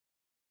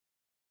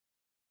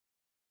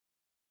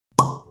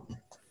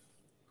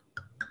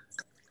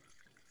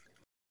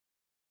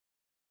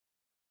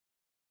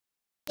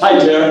Hi,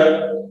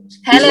 Claire.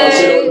 Hello.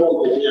 Marcelo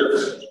Belmonte here.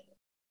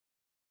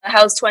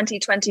 How's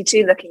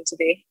 2022 looking to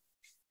be?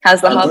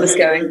 How's the harvest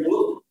going? Very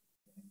good.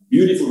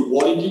 Beautiful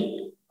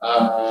quality.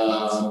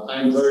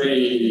 I'm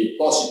very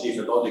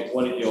positive about the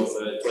quality of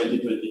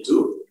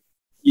 2022.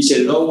 It's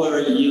a lower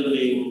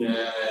yielding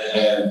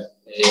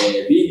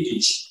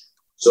vintage.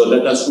 So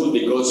that's good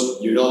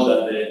because you know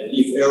that the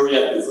leaf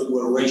area to fruit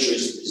well ratio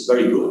is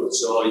very good.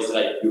 So it's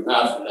like you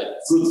have like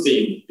fruit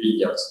thin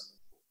vineyards.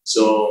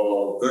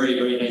 So very,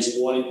 very nice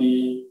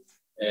quality,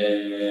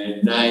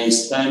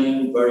 nice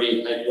tannin,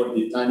 very high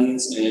quality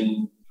tannins,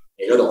 and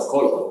a lot of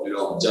color, you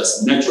know,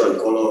 just natural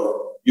color,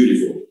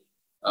 beautiful.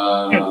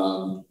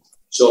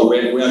 So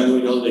when we are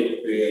doing all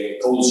the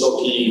cold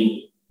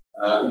soaking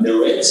in the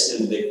reds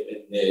and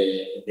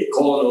the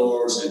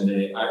colors and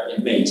the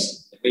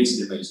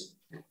amazing.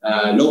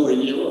 Lower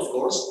yield, of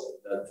course,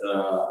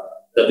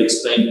 that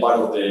explains part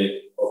of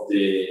the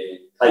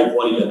high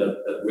quality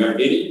that we are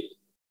getting.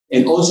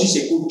 And also, it's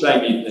a good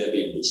climate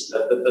vintage.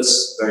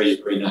 That's very,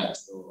 very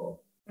nice. So,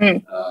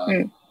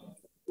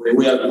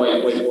 we are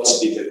quite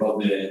positive about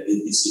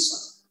this season.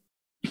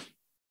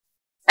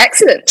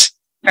 Excellent.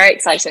 Very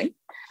exciting.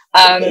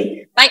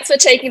 Okay. Thanks for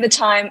taking the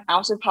time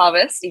out of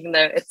harvest, even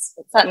though it's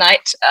at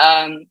night,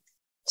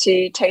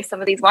 to taste some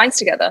of these wines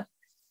together.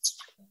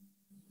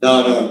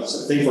 No.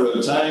 So thank you for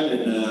your time.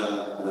 And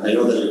I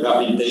know that you have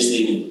been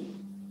tasting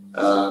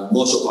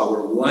most of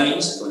our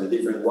wines from the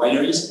different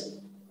wineries.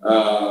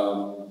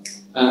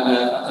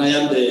 I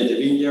am the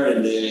vineyard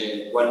and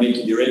the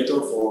winemaking director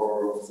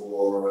for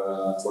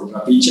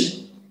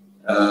Trapiche,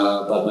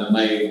 but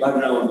my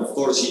background, of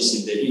course,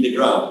 is in the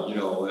ground. You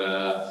know,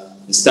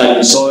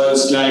 studying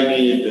soils,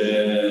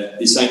 climate,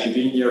 designing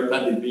vineyard,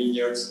 planting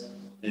vineyards,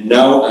 and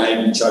now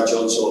I'm in charge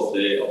also of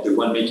the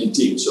winemaking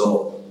team.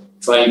 So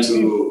trying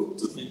to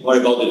think more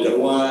about the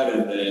terroir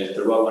and the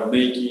terroir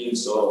winemaking.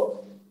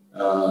 So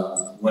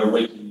we're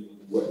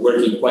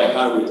working quite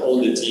hard with all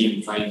the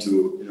team, trying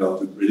to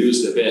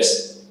produce the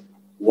best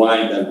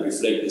wine that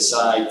reflect the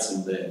sites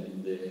in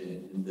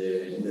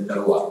the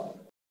terroir.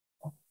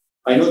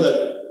 I know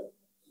that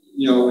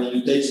when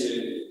you taste,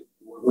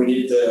 we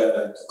need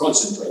to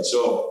concentrate.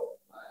 So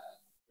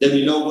let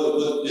me know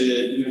what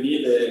you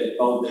need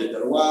about the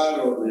terroir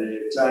or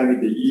the climate,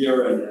 the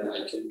year, and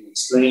I can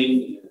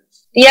explain.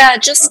 Yeah,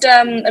 just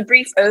a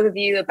brief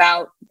overview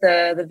about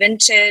the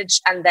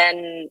vintage, and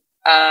then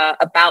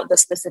about the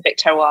specific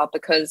terroir,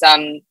 because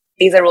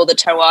these are all the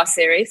terroir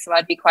series. So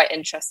I'd be quite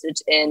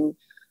interested in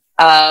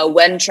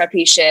when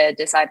Trapiche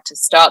decided to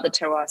start the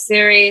terroir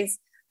series,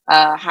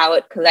 how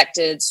it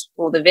collected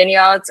all the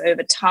vineyards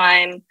over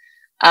time,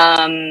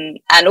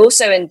 and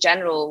also in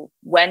general,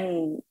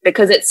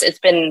 because it's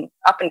been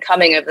up and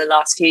coming over the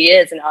last few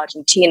years in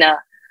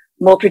Argentina,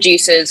 more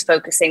producers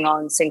focusing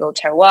on single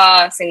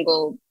terroir,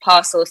 single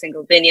parcel,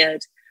 single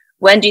vineyard.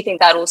 When do you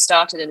think that all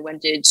started, and when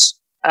did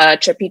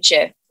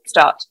Trapiche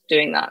start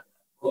doing that?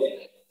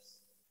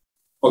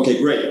 Okay,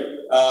 great.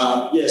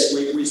 Yes,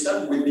 we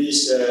started with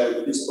this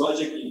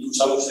project in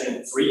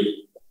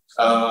 2003.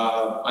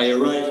 I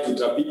arrived to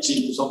Trapiche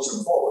in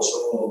 2004,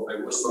 so I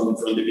was from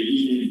the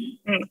beginning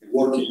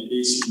working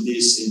in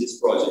this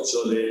project.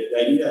 So the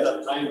idea at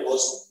that time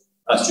was,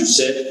 as you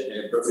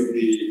said,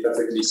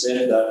 perfectly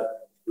said, that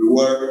we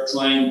were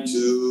trying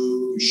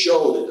to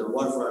show the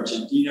terroir from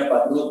Argentina,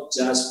 but not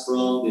just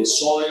from the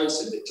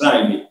soils and the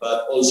climate,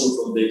 but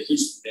also from the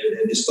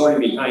story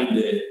behind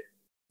the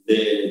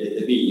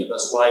vineyard.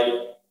 That's why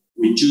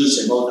we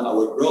choose among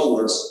our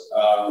growers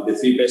the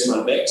three best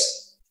malbecs.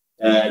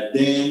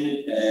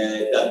 Then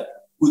that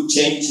could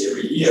change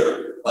every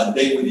year, but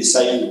then we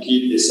decided to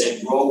keep the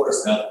same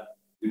growers that,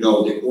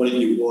 the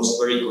quality was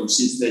very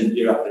consistent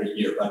year after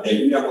year. But the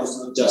idea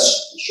was not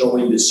just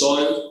showing the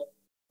soil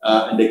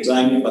and the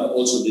climate, but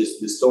also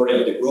the story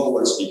of the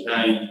growers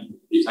behind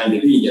the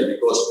vineyard,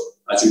 because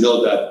as you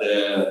know that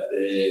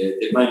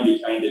the mind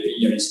behind the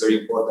vineyard is very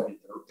important in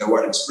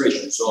terroir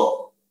expression.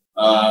 So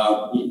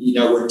in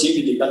our team,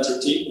 in the culture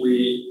team,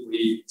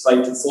 we try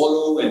to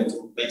follow and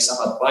to make some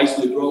advice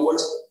to the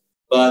growers,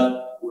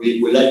 but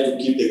we like to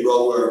keep the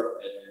grower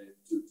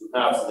to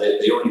have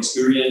their own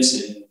experience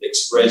and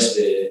express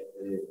the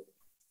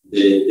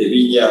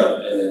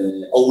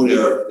vineyard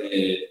owner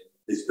the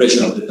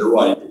expression of the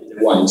terroir in the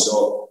wine.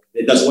 So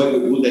that's why we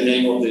put the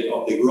name of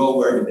the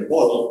grower in the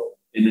bottle.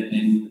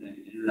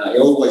 And I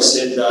always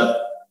said that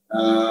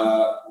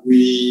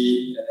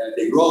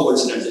the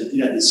growers in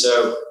Argentina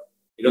deserve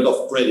a lot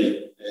of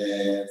credit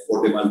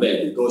for the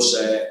Malbec, because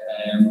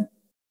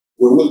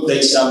we will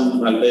take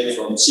some Malbec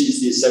from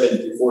 60,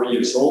 74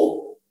 years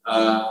old.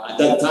 At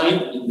that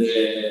time, in the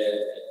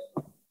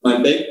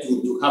Malbec,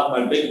 to have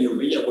Malbec in your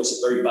vineyard was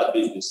a very bad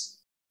business.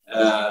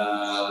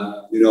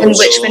 In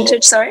which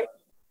vintage, sorry?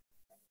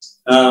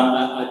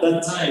 At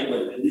that time,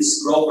 when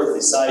these growers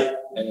decide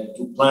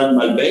to plant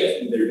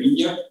Malbec in their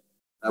vineyard,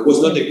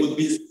 was not a good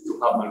business to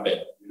have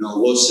Malbec.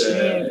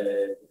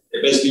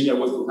 The best vineyard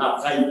was to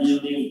have high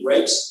yielding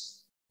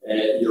grapes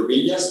in your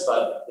vineyards,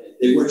 but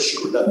they were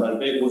sure that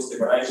Malbec was the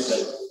variety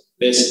that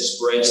best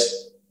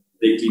expressed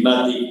the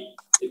climatic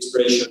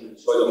expression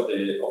soil of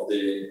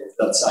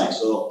that site.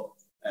 So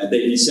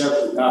they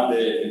deserve to have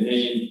the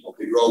name of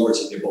the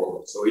growers in the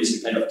bottle. So it's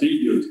a kind of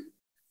tribute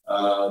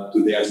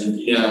to the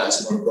Argentina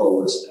small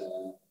growers.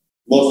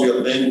 Mostly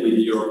of them with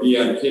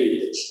European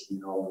heritage,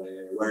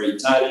 were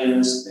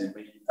Italians, and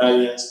many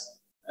Italians.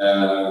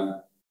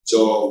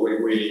 So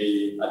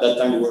we at that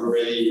time were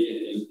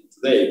really,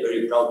 today,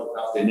 very proud to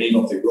have the name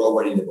of the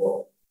grower in the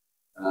bottle.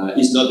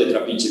 It's not the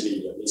Trapiche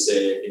vineyard, it's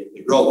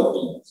a grower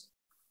vineyard.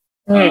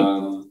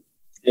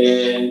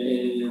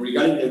 And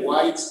regarding the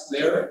whites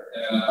there,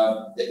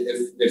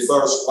 the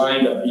first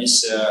wine that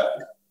is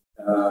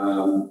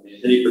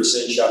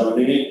 30%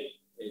 Chardonnay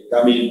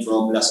coming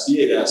from Las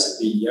Piedras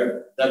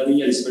vineyard. That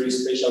vineyard is very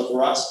special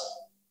for us.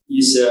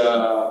 It's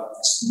a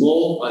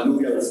small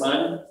alluvial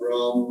fan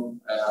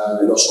from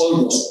Los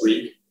Olmos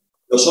Creek.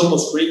 Los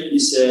Olmos Creek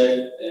is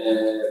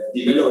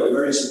developed a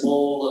very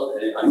small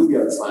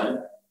alluvial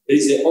fan. It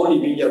is the only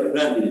vineyard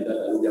planted in that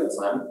alluvial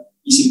fan.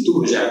 It's in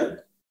Turjan,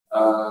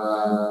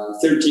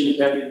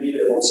 1,300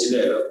 meters above sea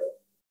level.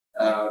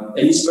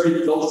 And it's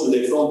very close to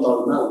the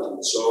frontal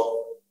mountain.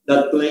 So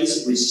that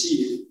place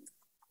received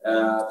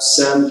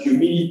some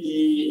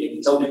humidity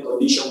and cloudy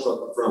condition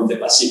from the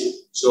Pacific.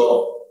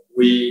 So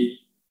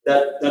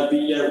that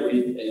vineyard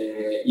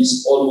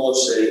is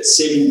almost a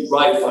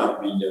semi-dry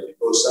farm vineyard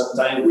because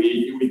sometimes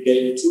we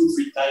irrigate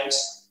 2-3 times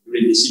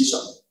during the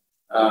season.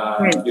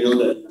 You know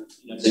that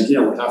in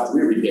Argentina we have to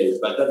irrigate,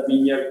 but that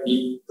vineyard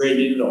needs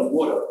very little of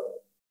water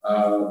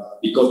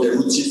because the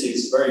root system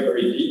is very,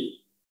 very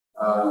deep.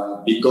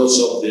 Because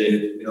of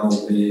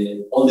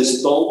all the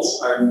stones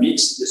are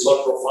mixed, the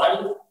soil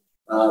profile,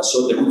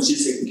 so the root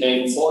system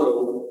can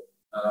follow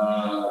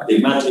the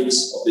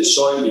matrix of the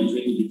soil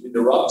between the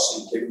rocks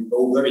and can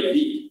go very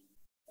deep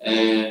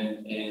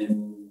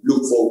and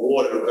look for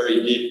water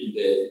very deep in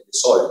the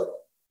soil.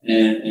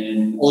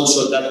 And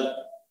also that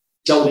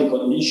cloudy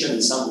condition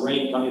and some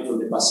rain coming from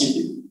the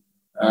Pacific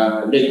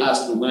led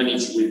us to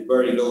manage with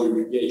very low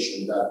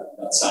irrigation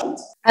that site.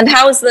 And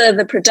how was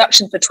the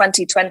production for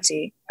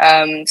 2020?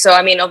 So,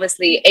 I mean,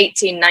 obviously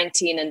 18,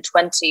 19 and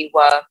 20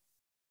 were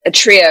a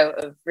trio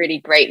of really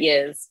great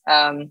years.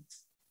 How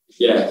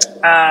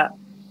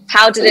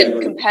did it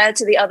compare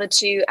to the other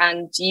two?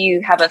 And do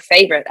you have a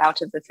favorite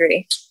out of the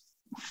three?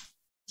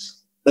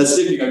 That's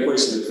a difficult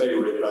question, the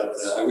favorite, but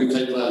I will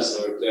try to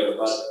answer there.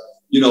 But,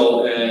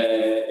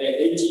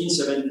 18,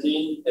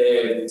 17,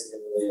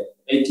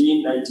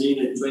 18, 19,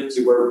 and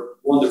 20 were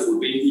wonderful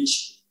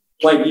vintage,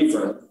 quite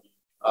different.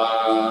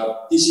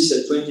 This is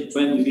a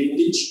 2020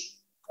 vintage,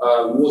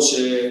 was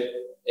a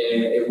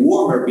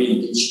warmer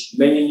vintage,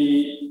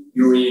 mainly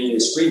during the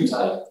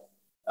springtime,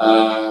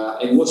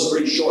 and was a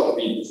very short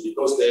vintage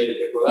because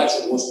the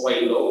production was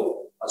quite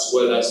low, as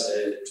well as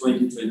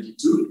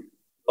 2022.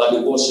 But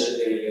it was a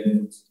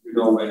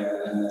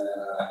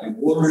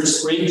warmer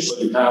spring, so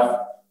you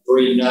have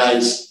very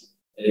nice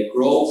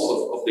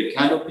growth of the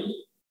canopy.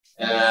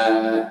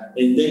 And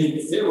then in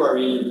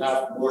February, you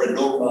have more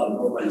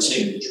normal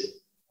temperature.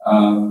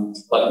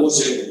 But it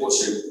was a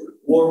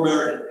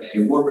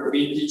warmer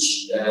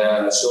vintage,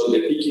 so the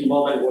picking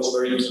moment was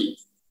very key.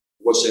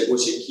 It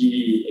was a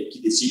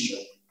key decision.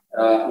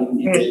 In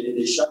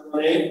the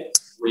Chardonnay,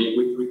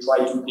 we try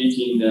to pick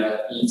in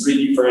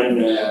 3 different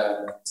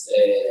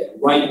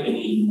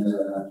ripening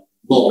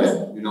moments.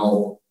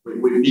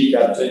 We pick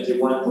at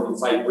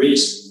 21.5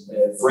 degrees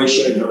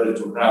fresher in order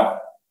to have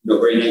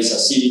very nice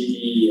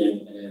acidity and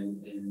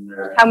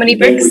how many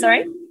bricks,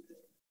 sorry?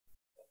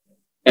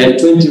 At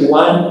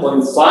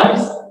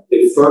 21.5,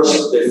 the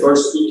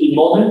first picking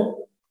moment,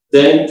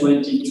 then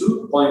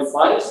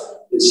 22.5,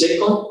 the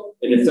second,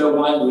 and the third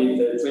one with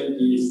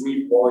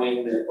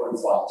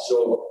 23.5. So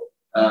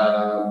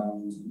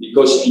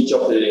because each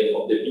of the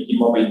picking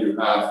moment you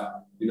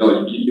have,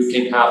 you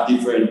can have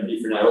different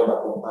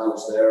aroma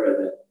compounds there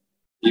and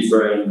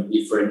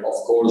different, of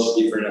course,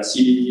 different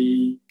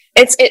acidity.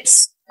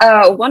 It's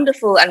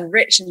wonderful and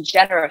rich and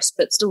generous,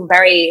 but still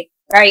very,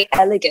 very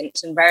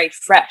elegant and very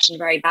fresh and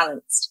very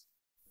balanced.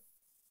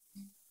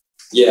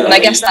 Yeah, and I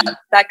guess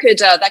that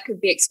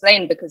could be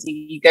explained because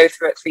you go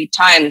through it 3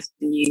 times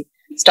and you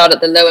start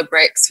at the lower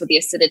bricks for the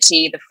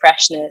acidity, the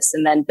freshness,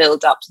 and then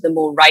build up to the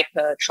more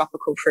riper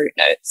tropical fruit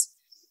notes.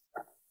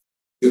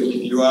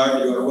 You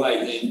are right,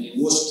 and it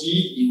was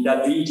key in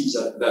that vintage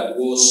that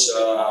was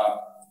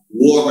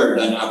warmer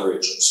than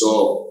average.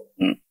 So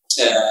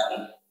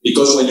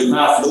because when you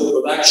have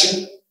low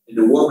production in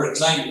the warmer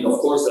climate, of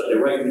course, that the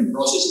ripening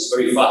process is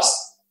very fast.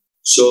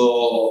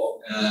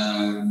 So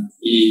in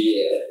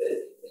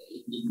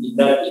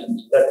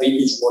that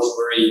vintage was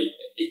very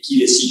a key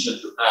decision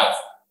to have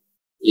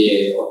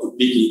or to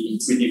pick in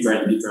 3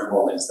 different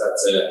moments. That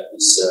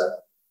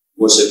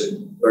was a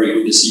very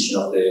good decision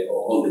of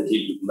all the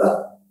team to do that.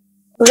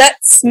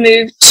 Let's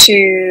move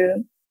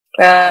to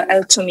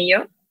El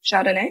Tomillo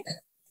Chardonnay.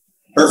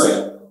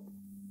 Perfect.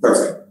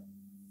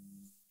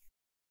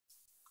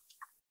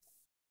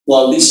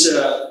 Well, this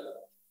El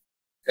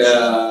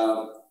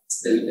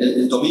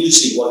Tomillo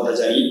is in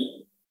Guadalajara,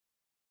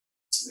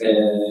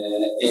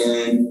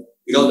 and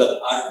you know,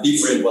 that are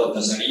different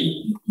Baltasari,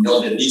 you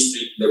know, the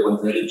district, the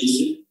Baltasari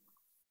district.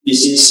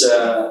 This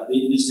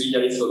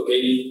vineyard is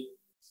located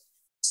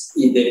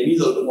in the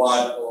middle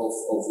part of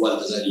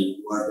Baltasari,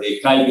 where the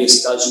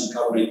highest calcium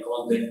carbonate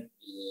content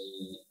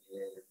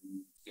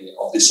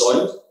of the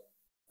soil.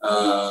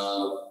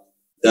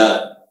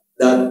 That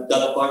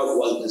part of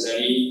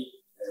Baltasari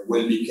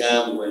will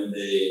become, when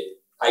the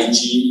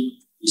IG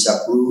is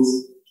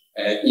approved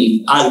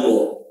in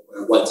Albo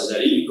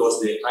Baltasari,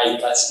 because the high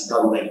calcium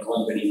carbonate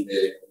content in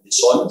the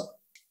soil.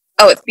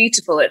 Oh, it's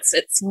beautiful.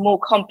 It's more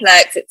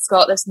complex. It's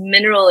got this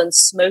mineral and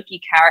smoky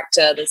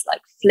character. There's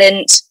like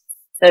flint,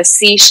 there's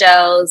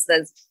seashells,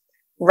 there's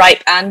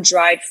ripe and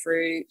dried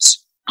fruit.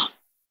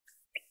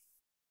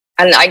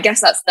 And I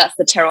guess that's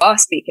the terroir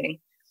speaking.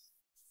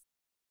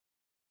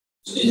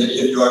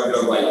 You are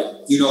right.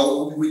 You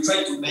know, we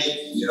try to make,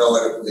 you know,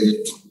 a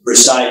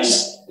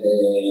precise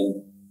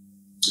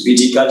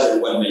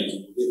viticulture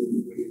winemaking.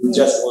 We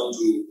just want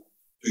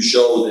to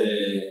show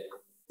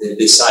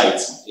the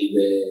sites in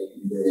the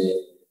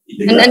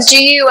and then do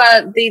you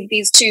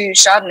these two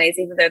chardonnays,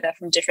 even though they're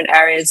from different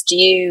areas, do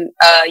you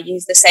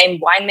use the same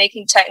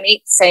winemaking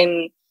technique,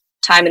 same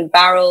time in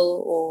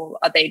barrel, or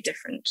are they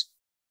different?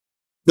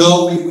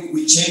 No,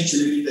 we changed a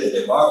little bit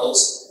the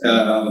barrels.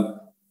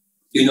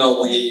 You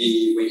know,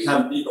 we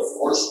hand pick, of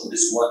course. All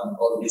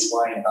this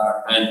wine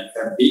are hand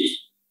pick.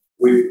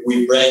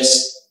 We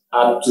press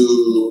up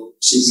to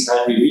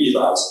 600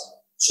 millibars.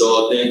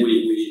 So then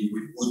we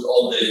put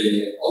all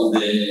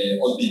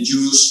the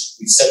juice.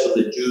 We settle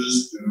the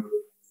juice to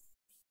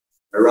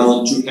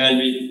around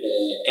 200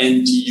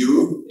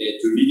 NTU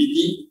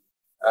turbidity.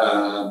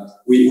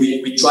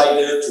 We try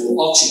there to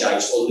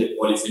oxidize all the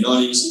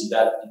polyphenolics in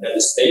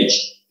that stage.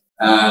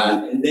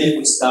 And then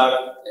we start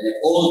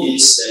all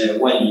these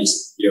wine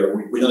yeast here.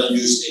 We don't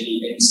use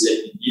any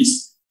selected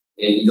yeast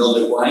in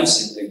other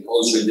wines, and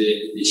also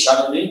the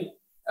Chardonnay.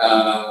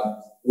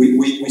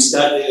 We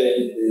start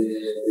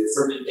the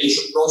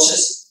fermentation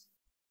process,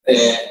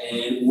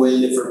 and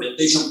when the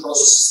fermentation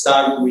process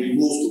starts, we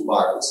move to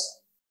barrels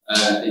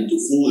and to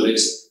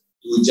fullers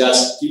to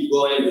just keep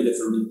going with the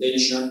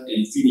fermentation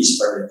and finish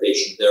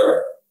fermentation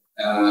there.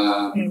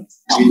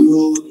 We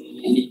do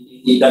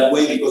in that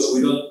way because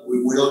we don't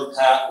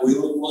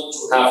want to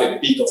have a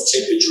peak of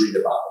temperature in the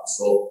barrel,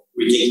 so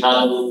we can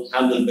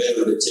handle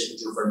better the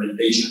temperature of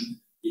fermentation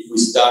if we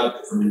start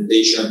the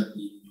fermentation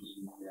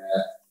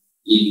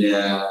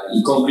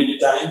in concrete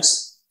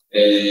tanks,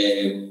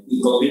 in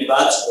concrete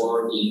vats,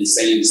 or in the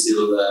same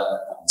still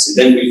tanks. And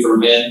then we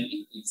ferment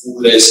in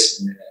fullers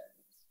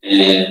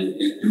and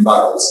in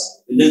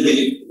barrels. And then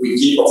we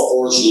keep, of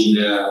course, in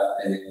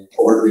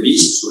over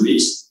release,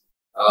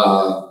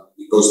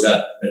 because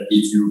that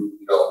gives you,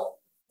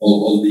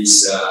 all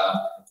this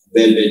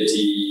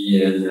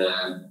velvety and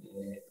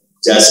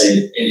just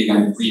an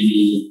elegant,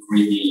 creamy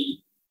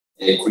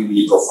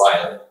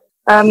profile.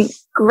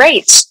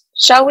 Great.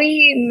 Shall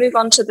we move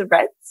on to the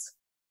reds?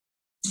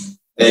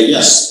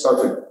 Yes,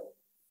 perfect.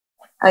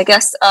 I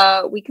guess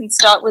we can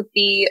start with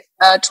the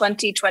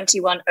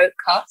 2021 Oak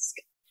Cask.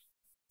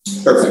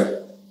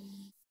 Perfect.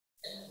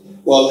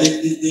 Well,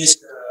 this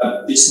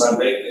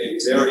Malbec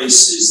Claire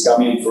is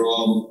coming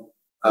from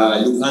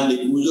Luján de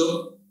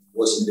Cuyo.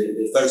 Was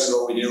the first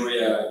growing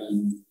area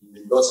in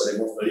Mendoza, the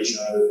most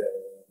traditional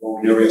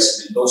growing areas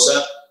in Mendoza,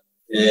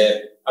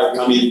 are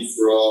coming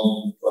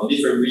from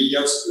different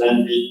vineyards,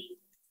 planted,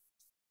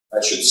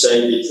 I should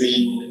say,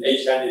 between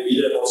 800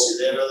 meters above sea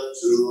level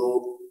to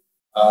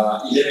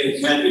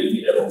 1100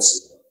 meters above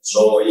sea level. So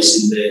it's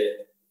in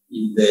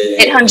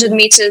the 800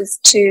 meters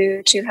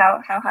to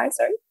how high?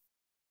 Sorry,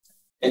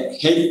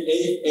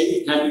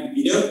 800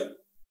 meters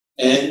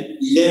and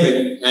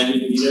 1100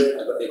 meters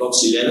above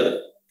sea level.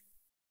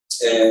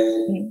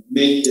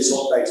 Mainly the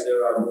soil types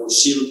there are more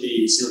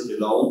silky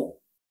loam,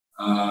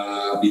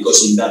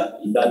 because in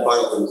that part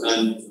of the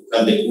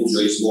Luján de Cuyo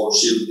is more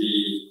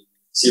silky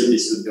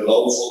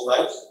loam soil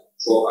types.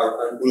 So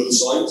are cooler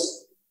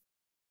soils,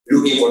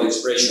 looking for the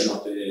expression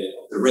of the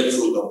red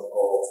fruit of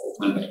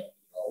Malbec.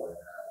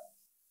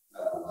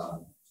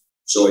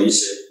 So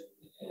it's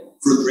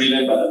fruit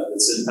driven, but at the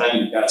same time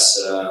it has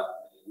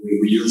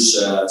we use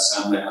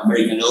some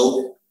American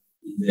oak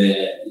in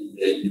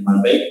the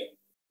Malbec.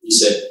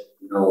 It's a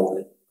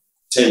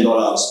 $10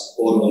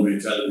 all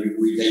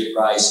retail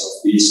price of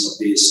this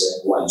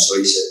wine. So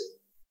it's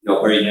a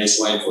very nice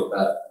wine for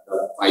that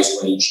price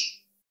range.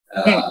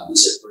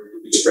 It's a very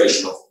good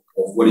expression of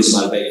what is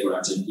Malbec for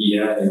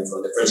Argentina and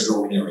for the first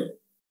growing area.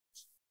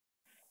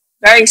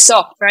 Very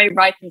soft, very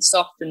ripe and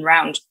soft and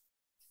round.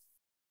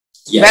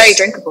 Yes. Very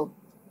drinkable.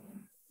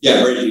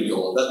 Yeah, very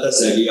drinkable. That's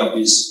the idea of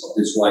this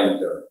wine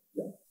there.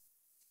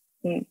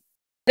 Yeah.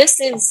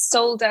 This is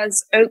sold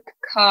as Oak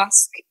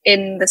Cask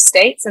in the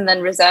States and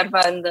then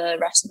Reserva in the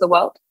rest of the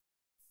world?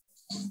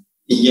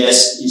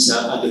 Yes, it's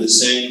under the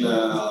same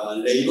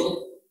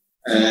label.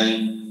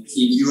 And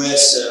in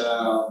US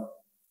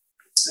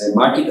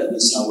market, that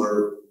is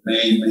our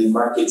main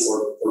market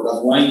for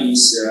that wine,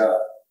 is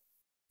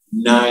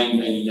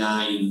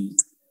 $9.99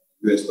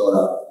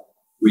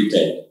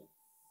 retail.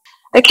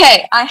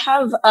 Okay, I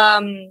have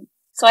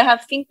so I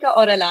have Finca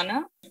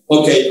Orellana.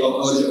 Okay,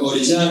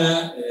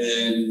 Orellana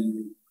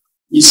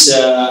is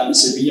a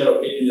vineyard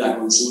located in La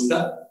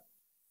Consulta.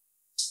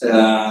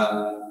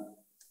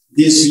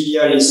 This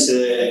vineyard is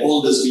the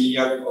oldest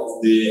vineyard of all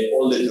the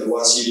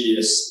Terroir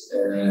series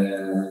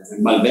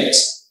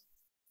malbecs.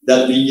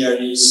 That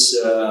vineyard is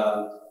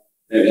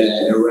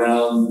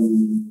around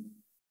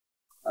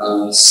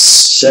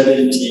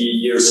 70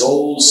 years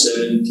old,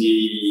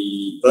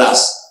 70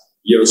 plus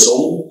years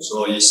old.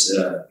 So it's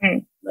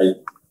like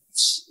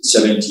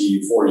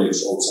 74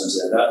 years old,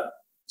 something like that.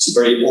 It's a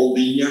very old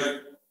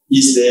vineyard.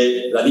 It's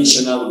the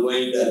traditional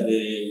way that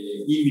the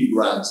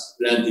immigrants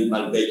planted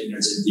Malbec in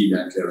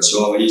Argentina.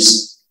 So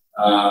it's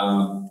a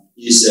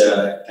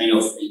kind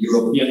of a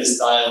European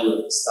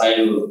style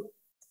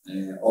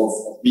of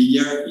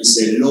vineyard. It's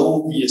a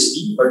low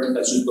PSP,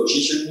 vertical sweet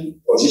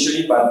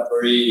positioning, but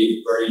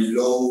very, very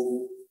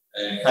low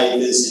high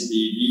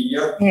density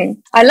vineyard.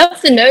 I love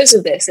the nose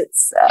of this.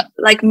 It's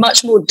like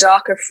much more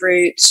darker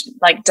fruit,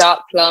 like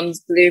dark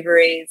plums,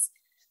 blueberries,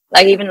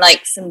 like even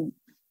like some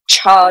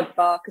charred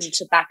bark and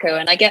tobacco.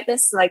 And I get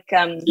this like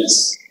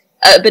yes.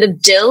 A bit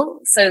of dill,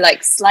 so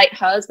like slight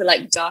herbs, but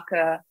like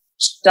darker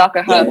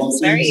herbs.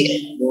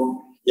 Very.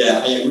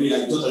 Yeah, I agree.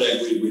 I totally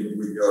agree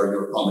with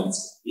your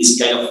comments. It's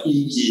kind of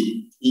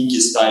inky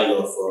style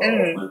of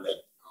Malbec.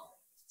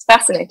 It's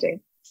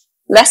fascinating.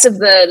 Less of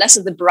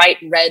the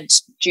bright red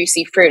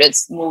juicy fruit.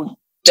 It's more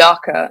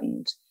darker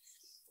and.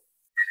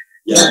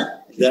 Yeah,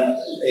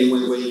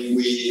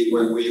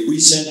 when we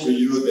send to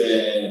you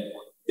the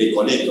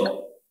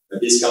coneto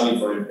that is coming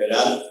from El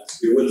Peral,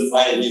 you will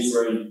find a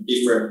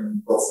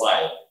different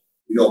profile.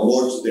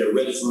 More to the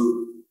red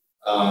fruit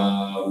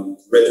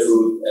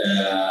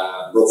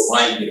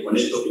profile in the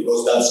coneto,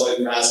 because that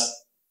soil has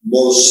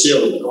more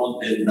silt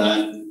content than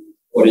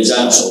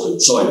Orellana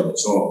soil.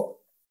 So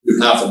you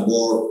have a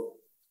more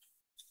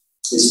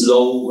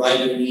slow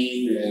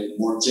ripening and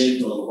more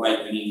gentle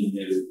ripening in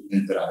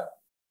El Peral.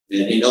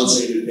 And also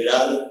in El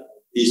Peral,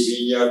 this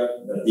vineyard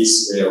that is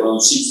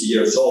around 60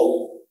 years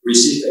old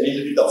received a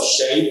little bit of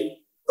shade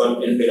from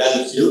El Peral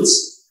hills.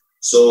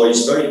 So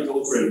it's very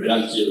cold for El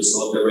Peral hills.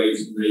 So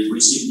they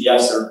receive the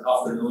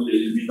afternoon a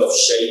little bit of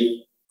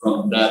shade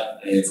from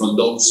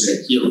those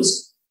hills.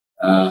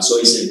 So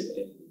it's a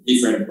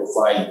different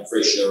profile,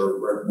 fresher,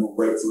 more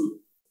red fruit.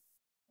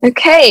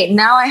 Okay,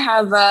 now I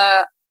have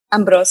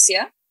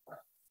Ambrosia.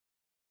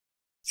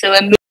 So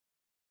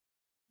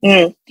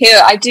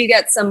here I do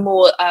get some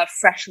more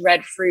fresh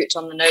red fruit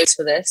on the nose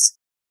for this.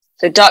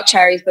 So dark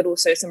cherries, but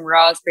also some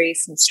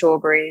raspberries, some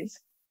strawberries.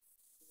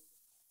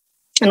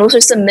 And also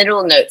some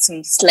mineral notes,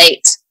 some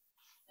slate,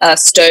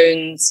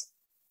 stones,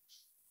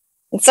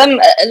 and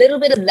a little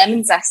bit of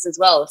lemon zest as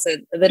well. So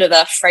a bit of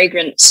a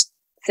fragrant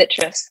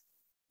citrus.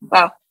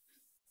 Wow.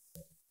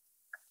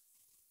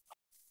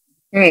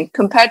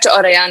 Compared to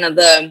Orellana,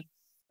 the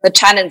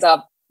tannins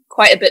are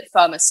quite a bit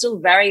firmer, still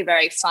very,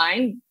 very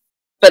fine,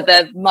 but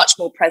they're much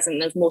more present.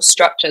 There's more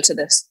structure to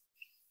this.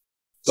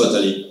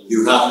 Totally.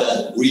 You have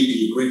that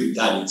grippy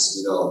tannins,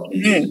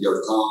 in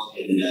your tongue,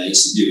 and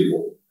it's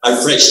beautiful. A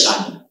fresh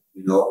tannin.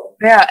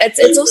 Yeah,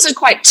 it's also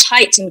quite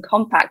tight and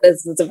compact.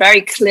 There's a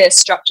very clear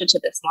structure to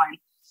this wine.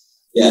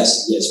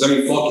 Yes,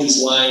 very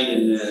focused wine,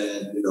 and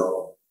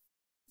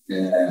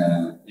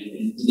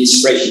it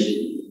is fresh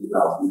in the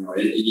mouth.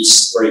 It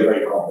is very,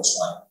 very complex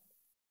wine.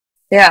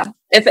 Yeah,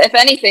 if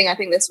anything, I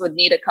think this would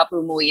need a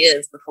couple more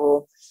years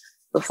before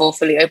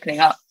fully opening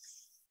up.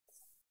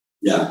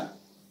 Yeah.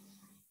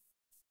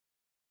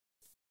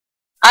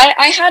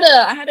 I had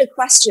a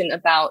question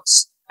about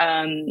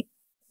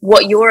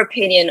what your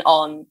opinion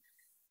on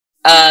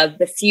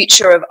the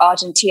future of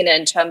Argentina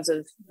in terms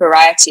of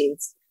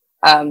varieties,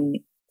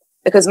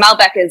 because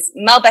Malbec is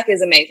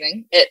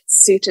amazing.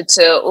 It's suited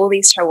to all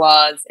these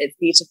terroirs. It's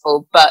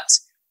beautiful, but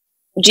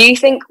do you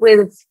think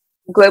with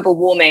global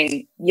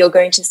warming you're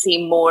going to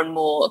see more and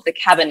more of the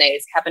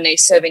Cabernets, Cabernet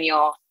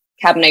Sauvignon,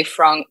 Cabernet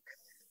Franc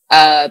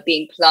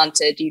being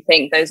planted? Do you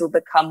think those will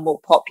become more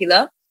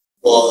popular?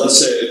 Well,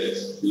 that's a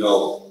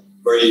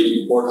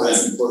very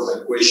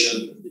important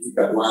question,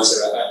 difficult to answer.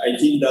 I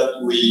think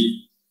that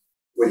we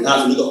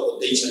have a lot of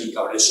potential in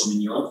Cabernet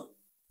Sauvignon.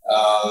 I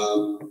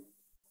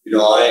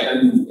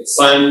am a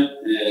fan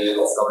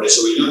of Cabernet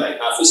Sauvignon. I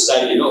have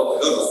studied a lot of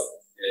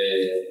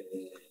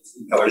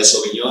Cabernet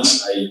Sauvignon.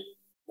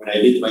 When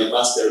I did my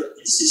master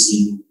thesis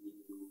in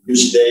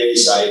UC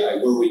Davis, I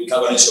worked with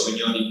Cabernet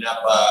Sauvignon in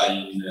Napa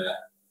in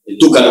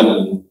Tucano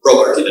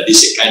property. That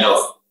is a kind of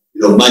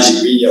magic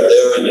vineyard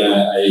there, and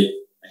I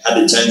had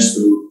the chance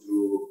to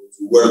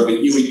work with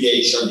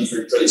irrigation,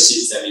 different trellis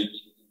system in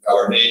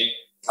Cabernet.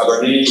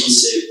 Cabernet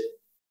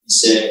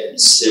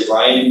is a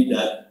variety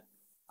that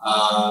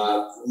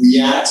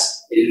reacts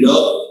a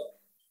lot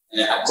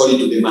according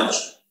to the match.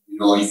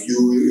 If you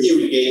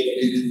irrigate a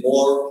little bit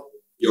more,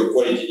 your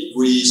quality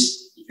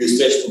decreases. If you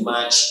stretch too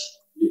much,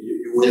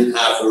 you wouldn't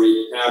have very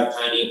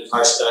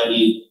harsh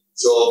tannin.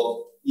 So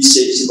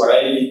it's a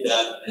variety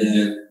that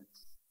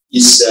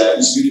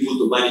is beautiful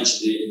to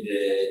manage in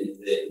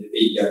the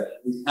vineyard.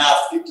 We have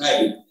the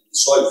climate, the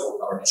soil for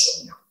Cabernet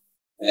Sauvignon.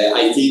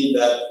 I think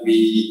that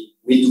we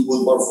need to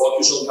put more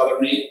focus on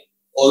Cabernet.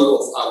 All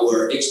of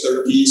our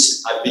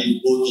expertise have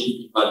been put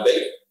in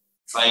Malbec,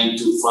 trying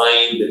to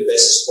find the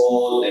best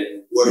spot and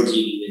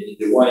working in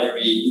the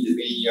winery, in the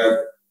vineyard.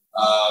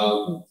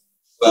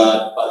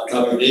 But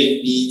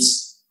Cabernet needs,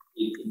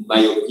 in my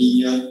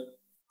opinion,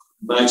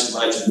 much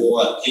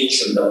more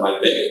attention than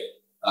Malbec,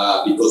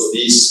 because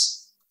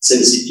this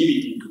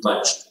sensitivity to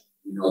much,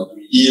 to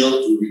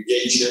yield, to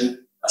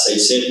irrigation. As I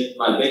said,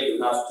 Malbec,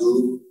 you have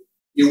to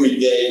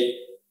irrigate,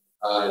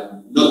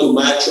 not too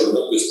much or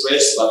not too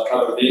stress, but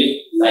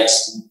Cabernet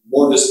likes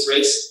more the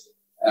stress.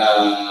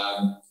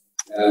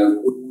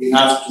 We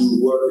have to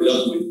work a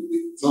lot with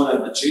clonal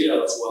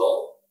material as well.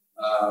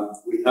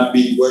 We have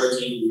been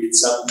working with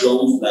some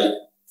clones like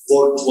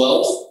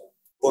 412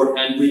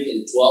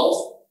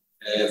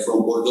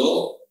 from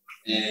Bordeaux,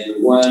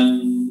 and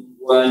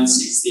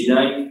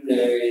 169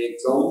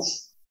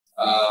 clones.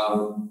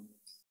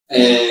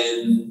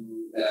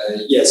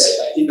 Yes,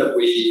 I think that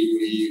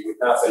we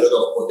have a lot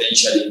of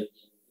potential in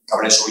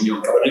Cabernet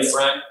Sauvignon. Cabernet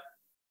Franc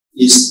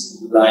is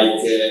like,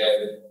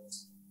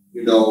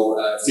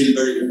 feel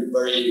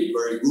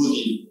very good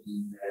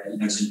in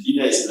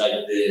Argentina. It's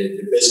like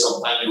the best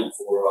companion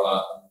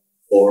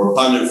for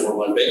partner for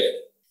Malbec.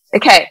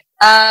 Okay,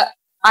 I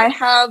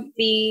have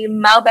the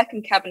Malbec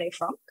and Cabernet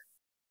Franc.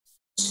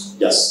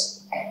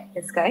 Yes.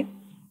 Let's go.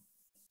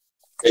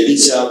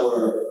 This is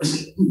our,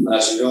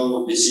 as you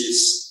know, this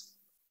is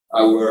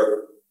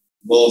our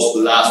most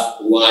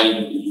loved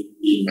wine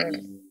in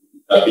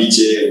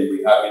Trapiche, and we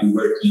have been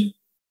working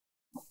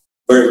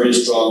very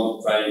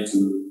strong trying to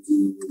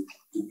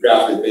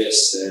craft the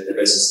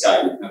best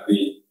style. We have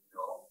been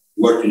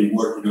working in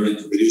order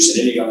to produce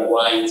an elegant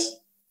wines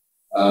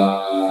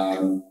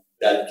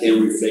that can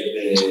reflect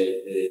the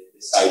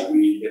side.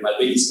 The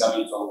Malbec is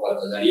coming from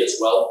Guadalajara as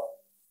well,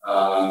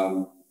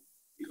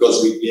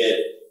 because we get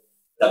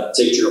that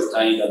texture of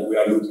tannin that we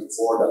are looking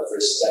for, that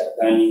fresh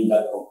tannin,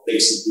 that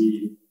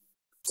complexity,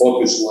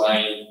 focused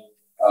wine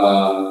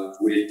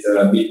with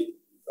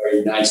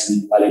very nice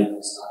mid palate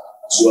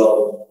as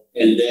well.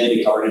 And then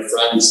the Cabernet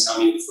Franc is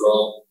coming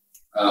from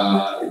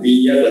a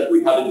vineyard that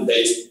we haven't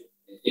tasted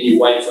any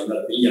wine from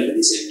that vineyard. That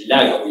is a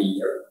Milagro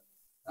vineyard.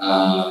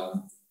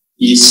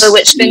 So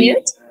which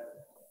vineyard?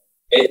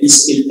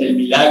 It's El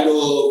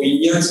Milagro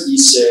Vineyards.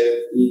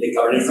 The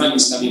Cabernet Franc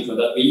is coming from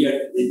that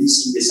vineyard. It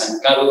is in the San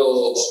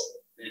Carlos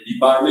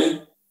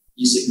department.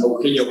 It's in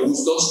Eugenio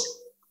Bustos.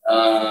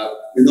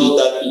 You know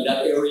that in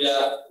that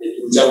area, the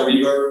Tujar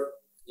River,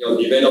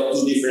 developed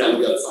two different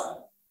alluvial funds.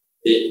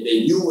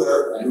 The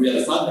newer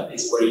alluvial fund, that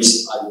is where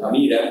is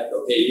Altamira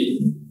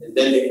located, and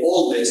then the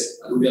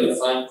oldest alluvial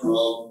fund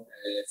from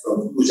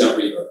Tujar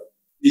River.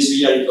 This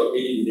vineyard is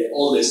located in the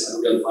oldest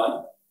alluvial fund,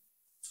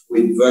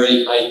 with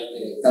very high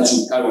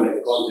calcium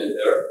carbonate content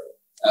there.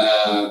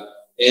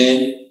 And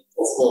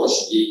of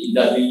course, in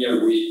that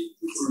vineyard, we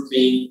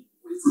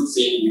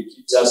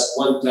keep just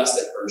one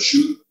cluster per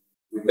shoot.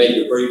 We make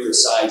a very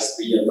precise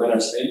vineyard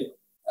management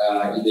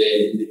in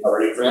the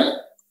Cabernet Franc,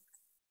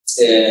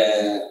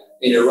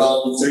 and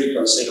around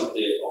 30% of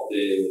the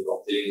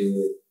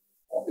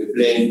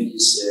blend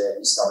is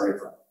Cabernet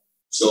Franc.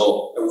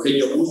 So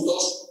Eugenio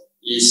Bustos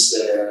is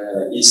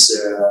the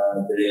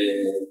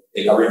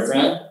Cabernet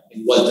Franc,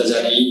 and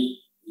Guadalajara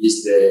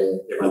is the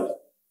Malbec.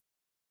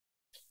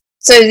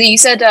 So you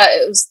said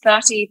it was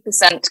 30%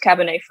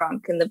 Cabernet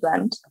Franc in the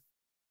blend.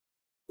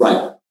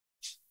 Right.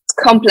 It's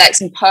complex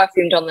and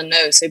perfumed on the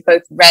nose, so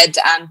both red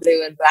and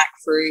blue and black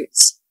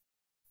fruits,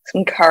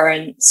 some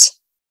currants.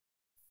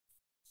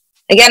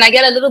 Again, I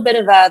get a little bit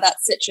of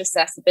that citrus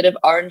zest, a bit of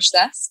orange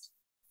zest,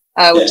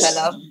 which I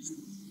love.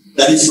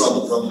 That is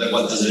from the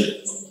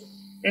Guadalajara.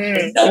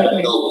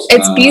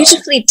 It's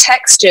beautifully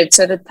textured,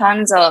 so the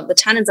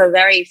tannins are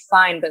very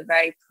fine but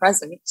very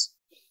present,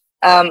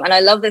 and I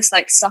love this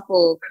like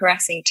supple,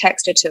 caressing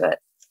texture to it.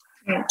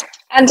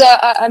 And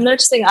I'm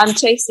noticing I'm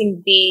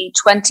tasting the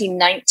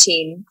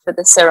 2019 for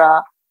the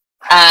Syrah,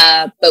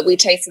 but we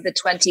tasted the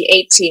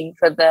 2018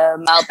 for the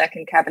Malbec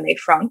and Cabernet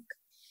Franc.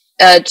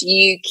 Do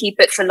you keep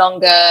it for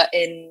longer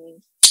in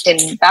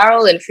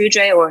barrel, in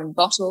foudre, or in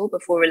bottle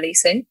before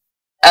releasing?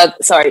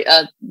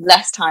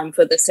 Less time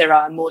for the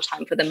Syrah and more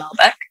time for the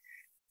Malbec.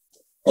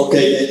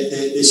 Okay,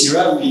 the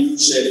Syrah we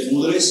use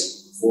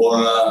foudres for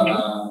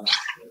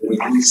we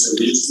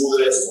use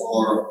foudres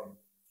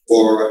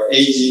for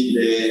aging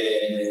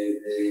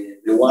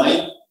the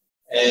wine,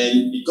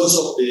 and because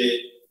of the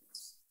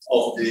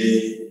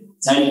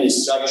tannin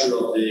structure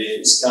of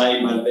the Sky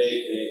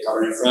Malbec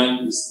Cabernet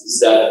Franc is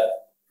that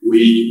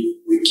we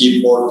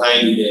keep more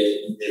time in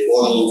the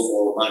bottle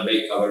for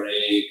Malbec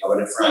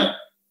Cabernet Franc.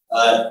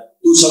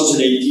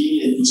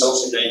 2018 and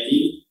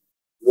 2019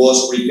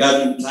 was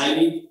regarding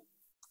timing.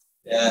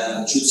 I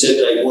should say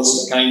that it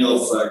was a kind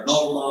of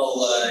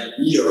normal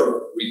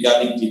year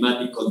regarding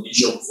climatic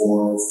condition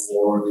for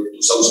the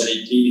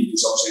 2018 and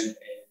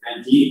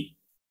 2019.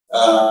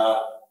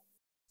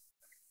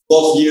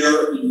 both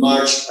year in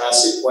March has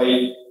a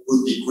quite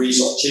good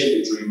decrease of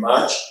temperature in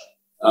March.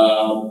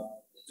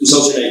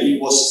 2018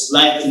 was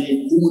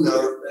slightly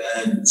cooler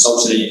than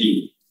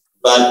 2018,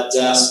 but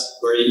just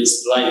very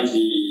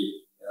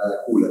slightly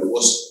cooler. It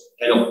was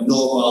kind of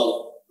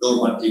normal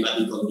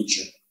climatic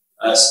condition.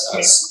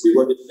 As we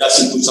were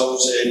discussing,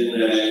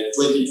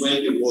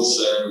 2020 was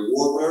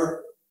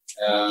warmer.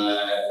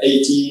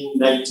 18,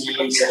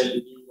 19,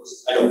 17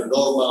 was kind of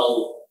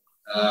normal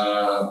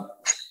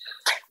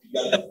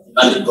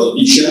climatic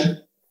condition.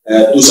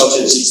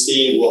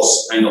 2016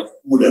 was kind of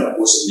cooler,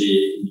 was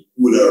the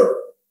cooler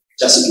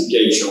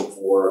classification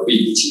for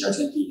vintage in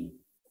Argentina.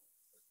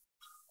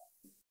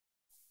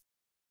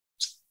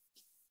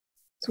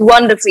 It's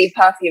wonderfully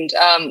perfumed.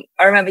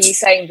 I remember you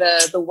saying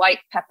the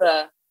white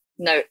pepper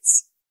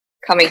notes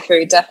coming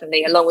through,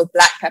 definitely, along with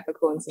black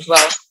peppercorns as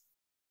well.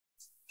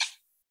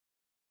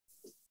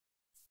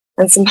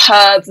 And some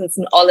herbs and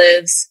some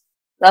olives.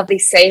 Lovely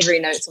savory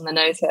notes on the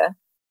nose here.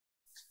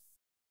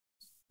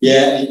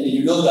 Yeah, and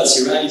you know that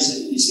Syrah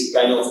is a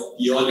kind of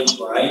ionic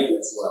variety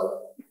as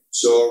well.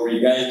 So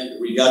regarding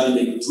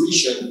the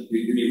nutrition,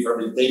 during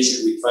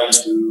fermentation, we try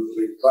to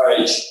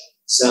encourage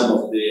some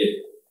of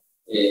the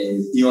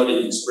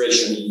ionic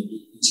expression in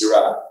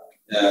Syrah.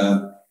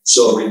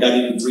 So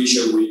regarding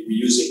nutrition, we're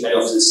using kind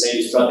of the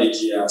same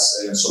strategy as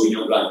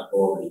Sauvignon Blanc,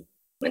 probably.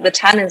 The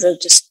tannins are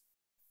just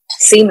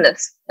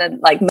seamless and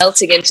like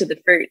melting into the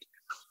fruit.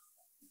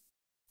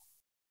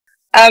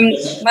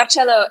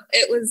 Marcelo,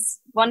 it was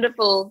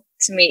wonderful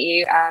to meet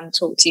you and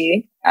talk to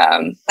you.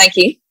 Thank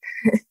you.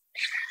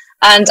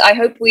 And I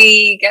hope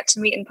we get to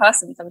meet in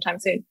person sometime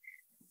soon.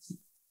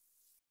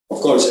 Of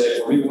course,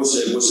 for me it was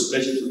a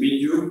pleasure to meet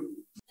you.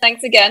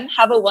 Thanks again.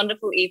 Have a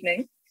wonderful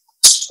evening.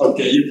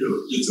 Okay, you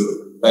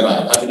too.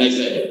 Bye-bye. Have a nice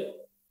day.